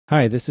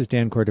Hi, this is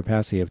Dan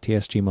Cordapassi of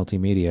TSG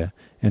Multimedia,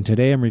 and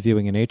today I'm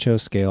reviewing an HO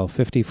scale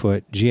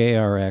 50-foot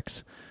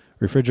GARX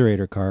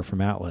refrigerator car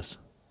from Atlas.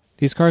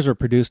 These cars were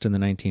produced in the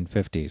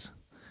 1950s.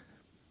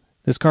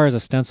 This car has a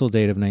stencil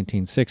date of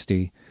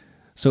 1960,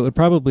 so it would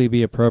probably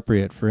be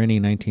appropriate for any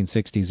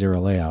 1960s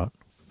era layout.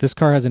 This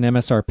car has an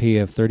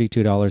MSRP of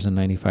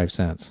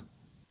 $32.95.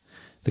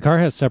 The car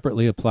has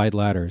separately applied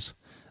ladders.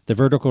 The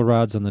vertical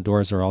rods on the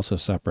doors are also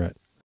separate.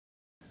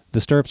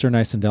 The stirrups are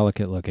nice and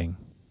delicate looking.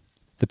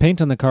 The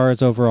paint on the car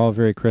is overall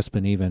very crisp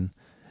and even,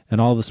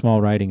 and all the small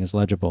writing is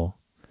legible.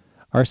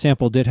 Our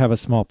sample did have a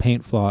small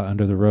paint flaw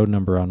under the road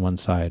number on one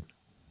side.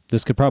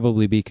 This could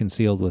probably be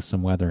concealed with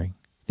some weathering.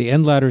 The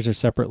end ladders are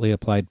separately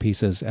applied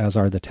pieces, as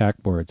are the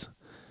tack boards.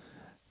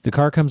 The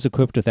car comes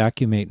equipped with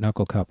Accumate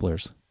knuckle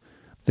couplers.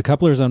 The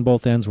couplers on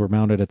both ends were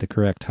mounted at the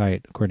correct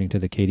height, according to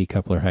the Katy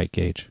coupler height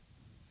gauge.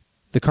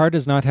 The car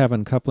does not have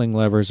uncoupling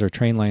levers or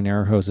trainline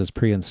air hoses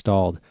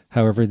pre-installed.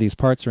 However, these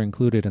parts are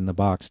included in the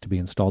box to be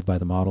installed by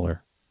the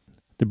modeler.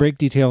 The brake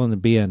detail in the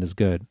B-end is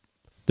good.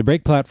 The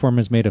brake platform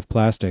is made of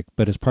plastic,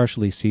 but is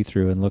partially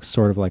see-through and looks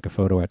sort of like a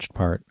photo-etched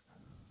part.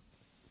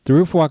 The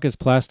roof walk is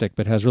plastic,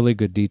 but has really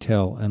good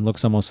detail and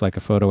looks almost like a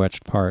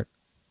photo-etched part.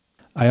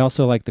 I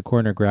also like the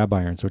corner grab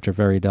irons, which are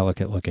very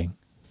delicate looking.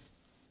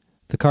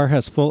 The car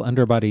has full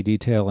underbody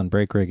detail and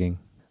brake rigging.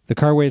 The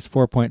car weighs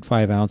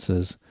 4.5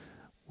 ounces,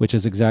 which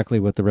is exactly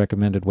what the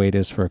recommended weight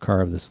is for a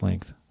car of this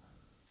length.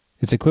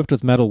 It's equipped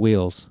with metal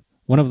wheels.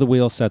 One of the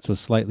wheel sets was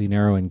slightly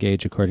narrow in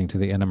gauge according to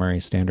the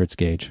NMRA standards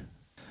gauge.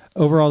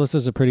 Overall, this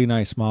is a pretty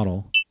nice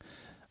model.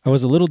 I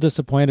was a little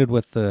disappointed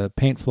with the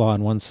paint flaw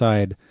on one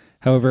side.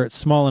 However, it's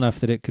small enough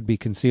that it could be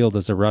concealed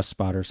as a rust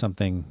spot or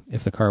something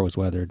if the car was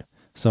weathered.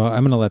 So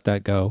I'm going to let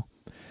that go.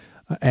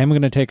 I am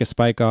going to take a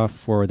spike off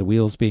for the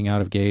wheels being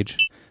out of gauge.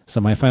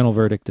 So my final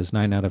verdict is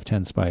 9 out of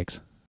 10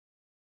 spikes.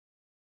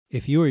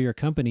 If you or your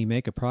company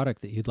make a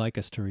product that you'd like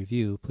us to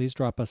review, please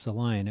drop us a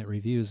line at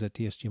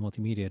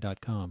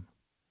reviews@tsgmultimedia.com.